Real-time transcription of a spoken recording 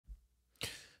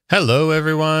Hello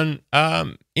everyone.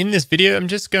 In this video, I'm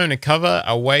just going to cover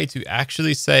a way to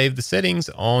actually save the settings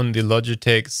on the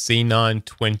Logitech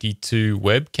C922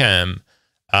 webcam.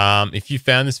 If you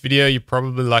found this video, you're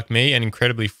probably like me and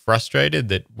incredibly frustrated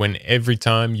that when every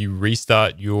time you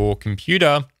restart your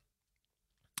computer,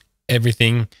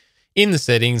 everything in the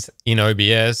settings in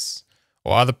OBS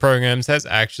or other programs has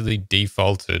actually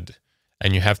defaulted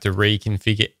and you have to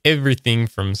reconfigure everything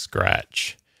from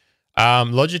scratch.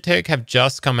 Logitech have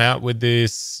just come out with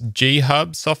this G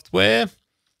Hub software.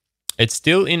 It's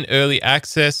still in early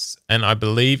access, and I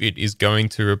believe it is going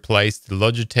to replace the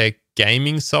Logitech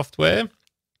gaming software.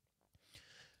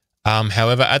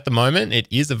 However, at the moment, it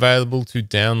is available to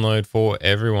download for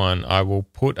everyone. I will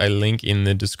put a link in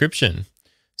the description.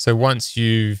 So once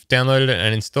you've downloaded it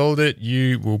and installed it,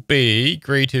 you will be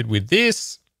greeted with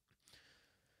this.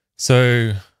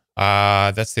 So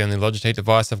that's the only Logitech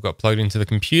device I've got plugged into the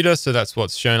computer. So that's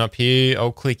what's shown up here.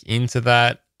 I'll click into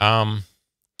that.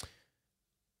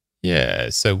 Yeah,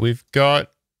 so we've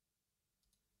got,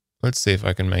 let's see if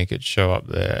I can make it show up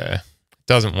there. It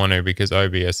doesn't want to because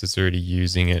OBS is already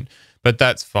using it, but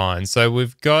that's fine. So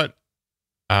we've got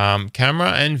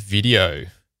camera and video.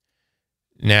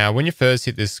 Now, when you first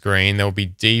hit this screen, there'll be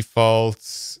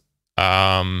default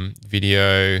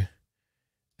video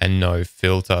and no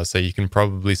filter. So you can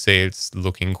probably see it's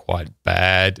looking quite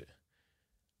bad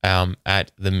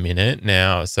at the minute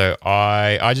now. So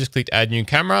I just clicked add new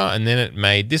camera and then it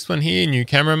made this one here, new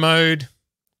camera mode.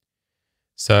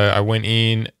 So I went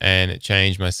in and it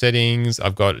changed my settings.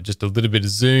 I've got just a little bit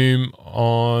of zoom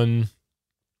on.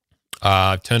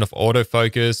 Turned off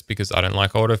autofocus because I don't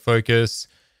like autofocus.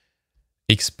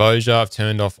 Exposure, I've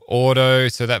turned off auto.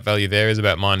 So that value there is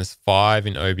about -5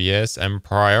 in OBS. And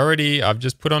priority, I've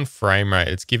just put on frame rate.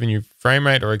 It's giving you frame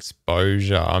rate or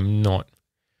exposure. I'm not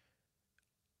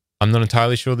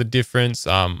entirely sure the difference.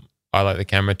 I like the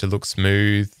camera to look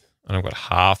smooth and I've got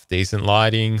half decent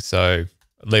lighting. So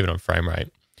leave it on frame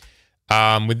rate.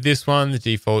 With this one, the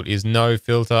default is no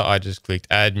filter. I just clicked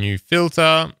add new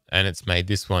filter and it's made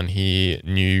this one here,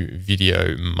 new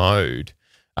video mode.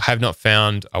 I have not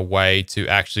found a way to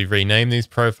actually rename these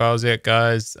profiles yet,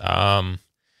 guys.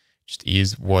 Just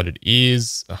is what it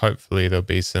is. Hopefully there'll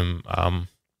be some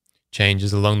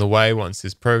changes along the way once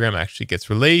this program actually gets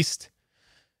released.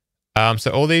 So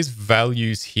all these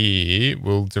values here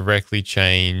will directly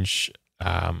change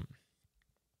the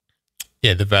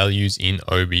values in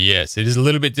OBS. It is a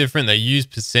little bit different. They use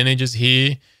percentages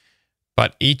here,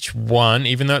 but each one,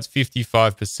 even though it's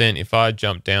 55%, if I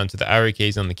jump down to the arrow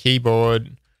keys on the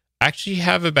keyboard, actually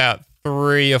have about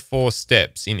 3 or 4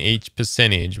 steps in each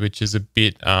percentage, which is a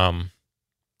bit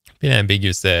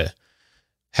ambiguous there.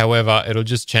 However, it'll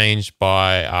just change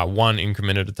by 1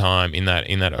 increment at a time in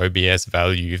that OBS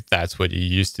value if that's what you're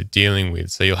used to dealing with.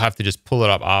 So you'll have to just pull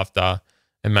it up after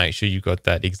and make sure you've got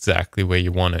that exactly where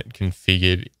you want it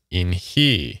configured in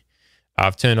here.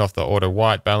 I've turned off the auto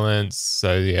white balance.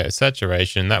 So yeah,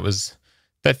 saturation, that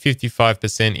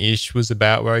 55%-ish was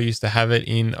about where I used to have it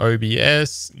in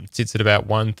OBS. It sits at about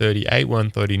 138,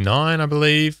 139, I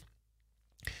believe.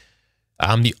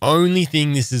 The only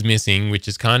thing this is missing, which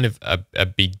is kind of a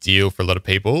big deal for a lot of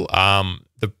people,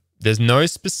 there's no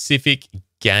specific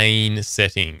gain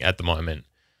setting at the moment.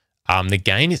 The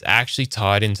gain is actually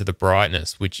tied into the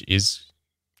brightness, which is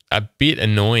a bit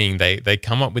annoying. They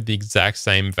come up with the exact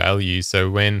same value.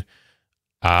 So when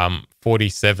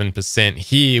 47%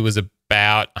 here was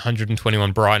about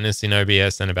 121 brightness in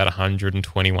OBS and about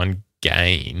 121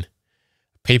 gain.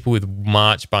 People with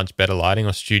much better lighting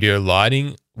or studio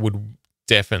lighting would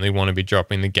definitely want to be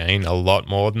dropping the gain a lot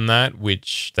more than that,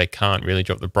 which they can't really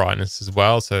drop the brightness as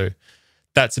well. So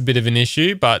that's a bit of an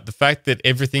issue, but the fact that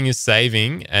everything is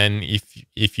saving, and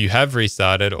if you have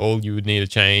restarted, all you need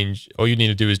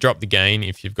to do is drop the gain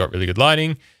if you've got really good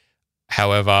lighting.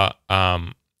 However,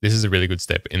 this is a really good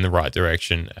step in the right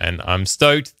direction, and I'm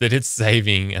stoked that it's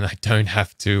saving and I don't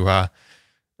have to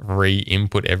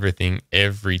re-input everything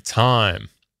every time.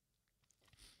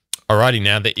 Alrighty,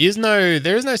 now there is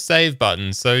no save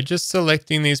button, so just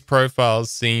selecting these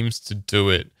profiles seems to do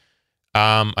it.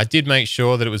 I did make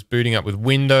sure that it was booting up with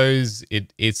Windows.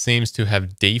 It seems to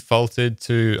have defaulted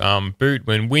to boot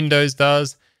when Windows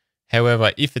does.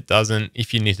 However, if it doesn't,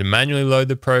 if you need to manually load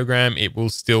the program, it will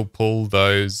still pull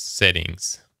those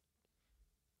settings.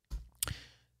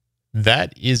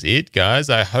 That is it, guys.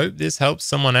 I hope this helps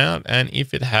someone out. And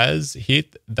if it has,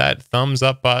 hit that thumbs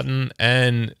up button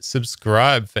and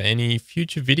subscribe for any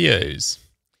future videos.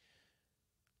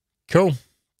 Cool.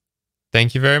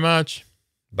 Thank you very much.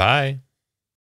 Bye.